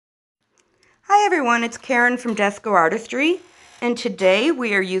Hi everyone, it's Karen from Desco Artistry, and today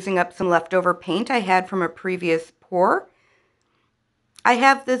we are using up some leftover paint I had from a previous pour. I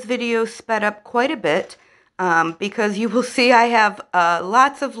have this video sped up quite a bit because you will see I have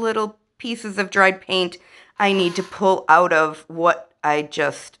lots of little pieces of dried paint I need to pull out of what I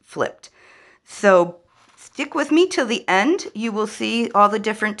just flipped. So stick with me till the end. You will see all the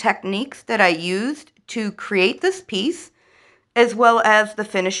different techniques that I used to create this piece, as well as the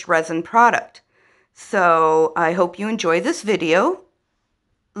finished resin product. So I hope you enjoy this video.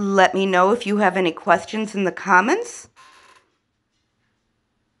 Let me know if you have any questions in the comments.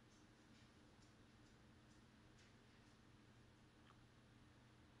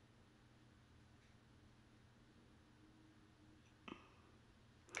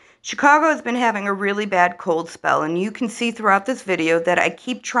 Chicago has been having a really bad cold spell, and you can see throughout this video that I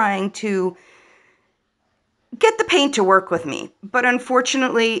keep trying to get the paint to work with me. But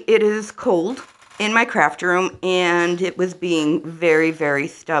unfortunately, it is cold in my craft room, and it was being very, very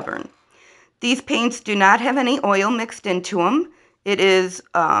stubborn. These paints do not have any oil mixed into them. It is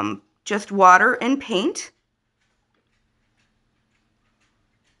just water and paint.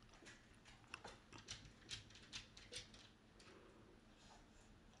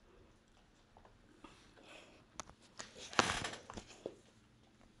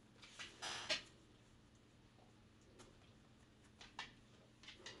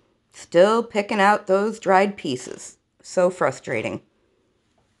 Still picking out those dried pieces. So frustrating.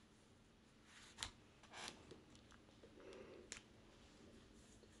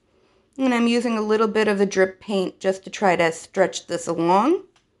 And I'm using a little bit of the drip paint just to try to stretch this along.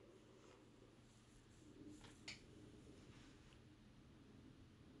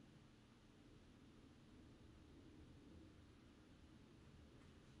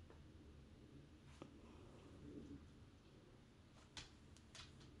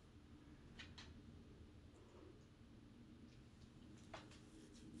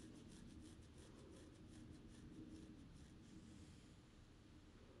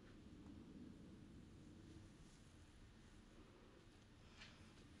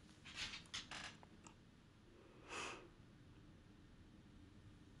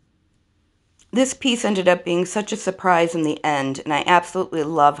 This piece ended up being such a surprise in the end, and I absolutely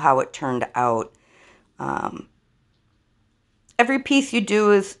love how it turned out. Every piece you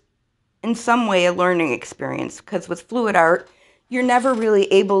do is in some way a learning experience, because with fluid art, you're never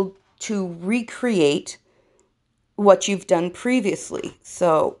really able to recreate what you've done previously.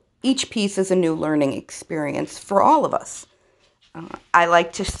 So each piece is a new learning experience for all of us. I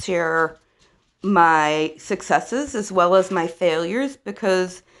like to share my successes as well as my failures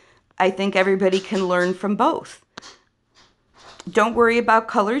because I think everybody can learn from both. Don't worry about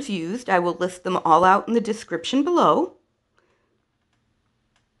colors used. I will list them all out in the description below.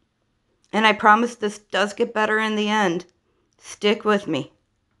 And I promise this does get better in the end. Stick with me.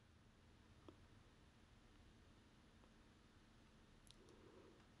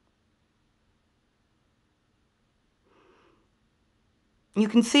 You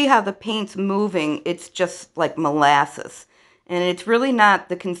can see how the paint's moving. It's just like molasses. And it's really not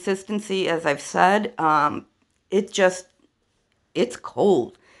the consistency, as I've said. It's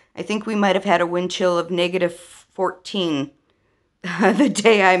cold. I think we might have had a wind chill of -14 the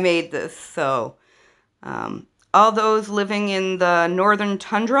day I made this. So all those living in the northern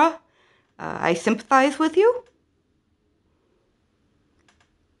tundra, I sympathize with you.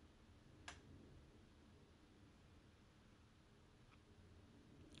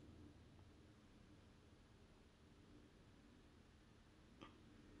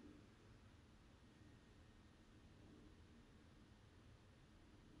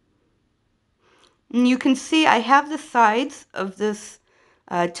 And you can see I have the sides of this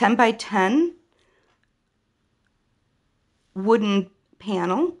 10 by 10 wooden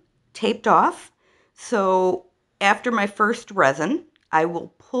panel taped off. So after my first resin, I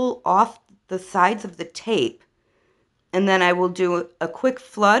will pull off the sides of the tape, and then I will do a quick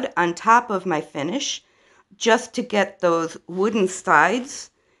flood on top of my finish just to get those wooden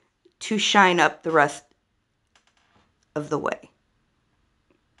sides to shine up the rest of the way.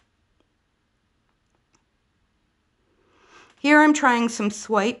 Here I'm trying some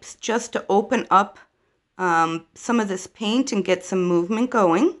swipes just to open up some of this paint and get some movement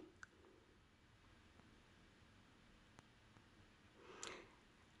going.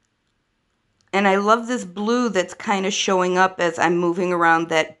 And I love this blue that's kind of showing up as I'm moving around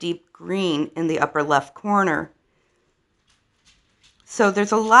that deep green in the upper left corner. So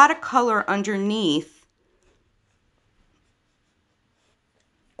there's a lot of color underneath.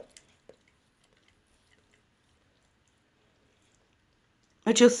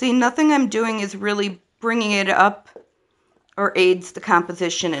 But you'll see nothing I'm doing is really bringing it up or aids the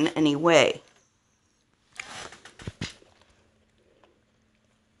composition in any way.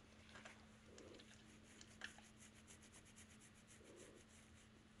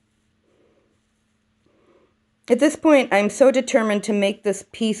 At this point, I'm so determined to make this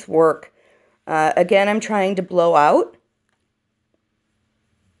piece work. Again, I'm trying to blow out.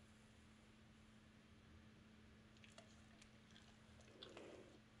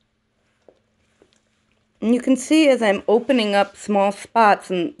 And you can see as I'm opening up small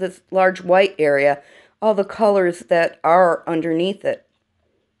spots in this large white area, all the colors that are underneath it.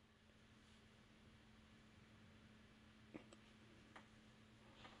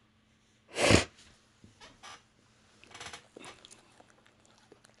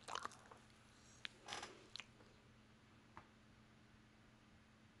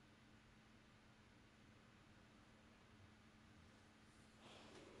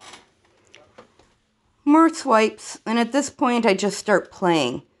 More swipes, and at this point I just start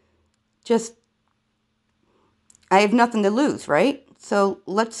playing. I have nothing to lose, right? So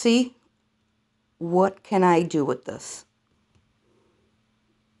let's see, what can I do with this?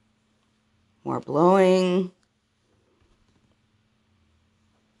 More blowing.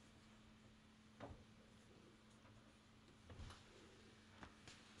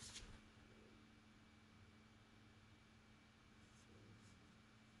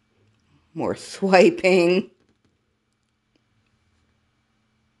 More swiping.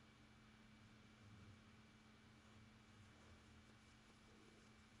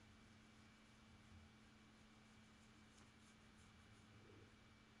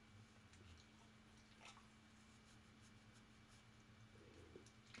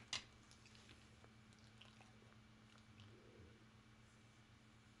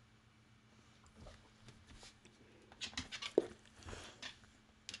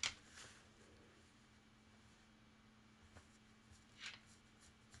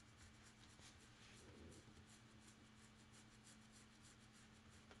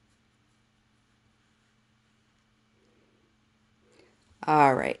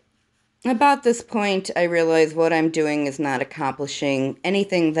 All right. About this point, I realize what I'm doing is not accomplishing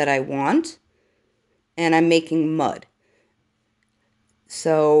anything that I want, and I'm making mud.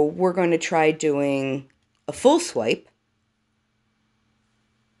 So we're going to try doing a full swipe.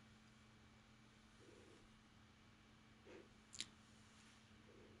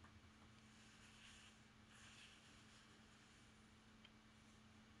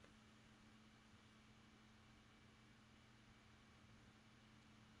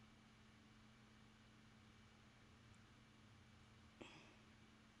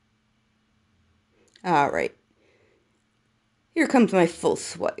 All right. Here comes my full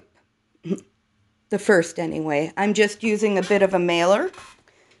swipe. The first anyway. I'm just using a bit of a mailer.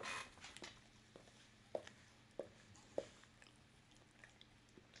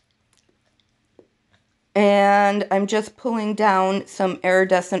 And I'm just pulling down some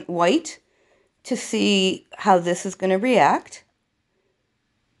iridescent white to see how this is going to react.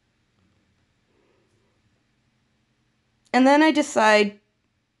 And then I decide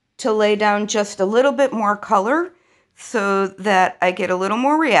to lay down just a little bit more color so that I get a little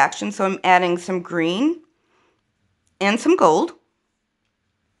more reaction. So I'm adding some green and some gold,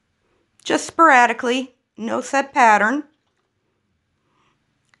 just sporadically, no set pattern.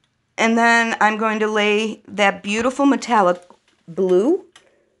 And then I'm going to lay that beautiful metallic blue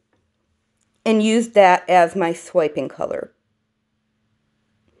and use that as my swiping color.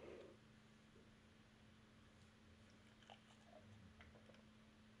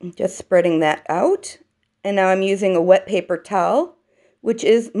 I'm just spreading that out. And now I'm using a wet paper towel, which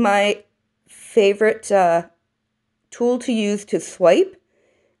is my favorite tool to use to swipe.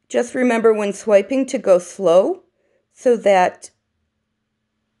 Just remember when swiping to go slow so that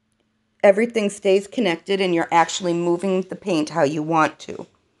everything stays connected and you're actually moving the paint how you want to.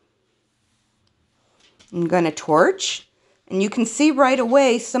 I'm going to torch, and you can see right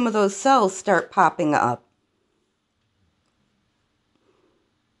away some of those cells start popping up.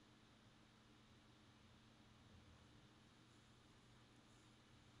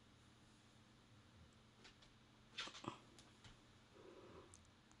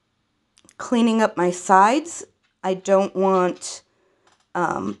 Cleaning up my sides. I don't want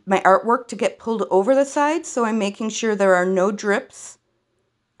my artwork to get pulled over the sides, so I'm making sure there are no drips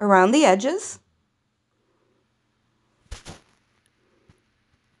around the edges.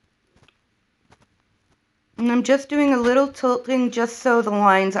 And I'm just doing a little tilting just so the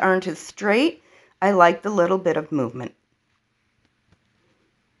lines aren't as straight. I like the little bit of movement.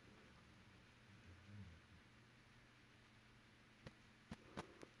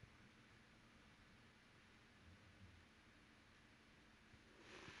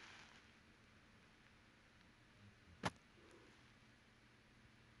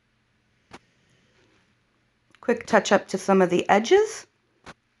 quick touch up to some of the edges,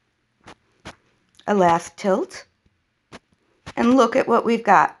 a last tilt, and look at what we've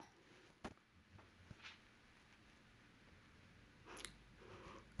got.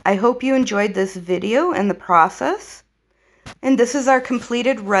 I hope you enjoyed this video and the process. And this is our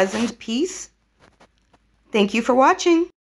completed resined piece. Thank you for watching.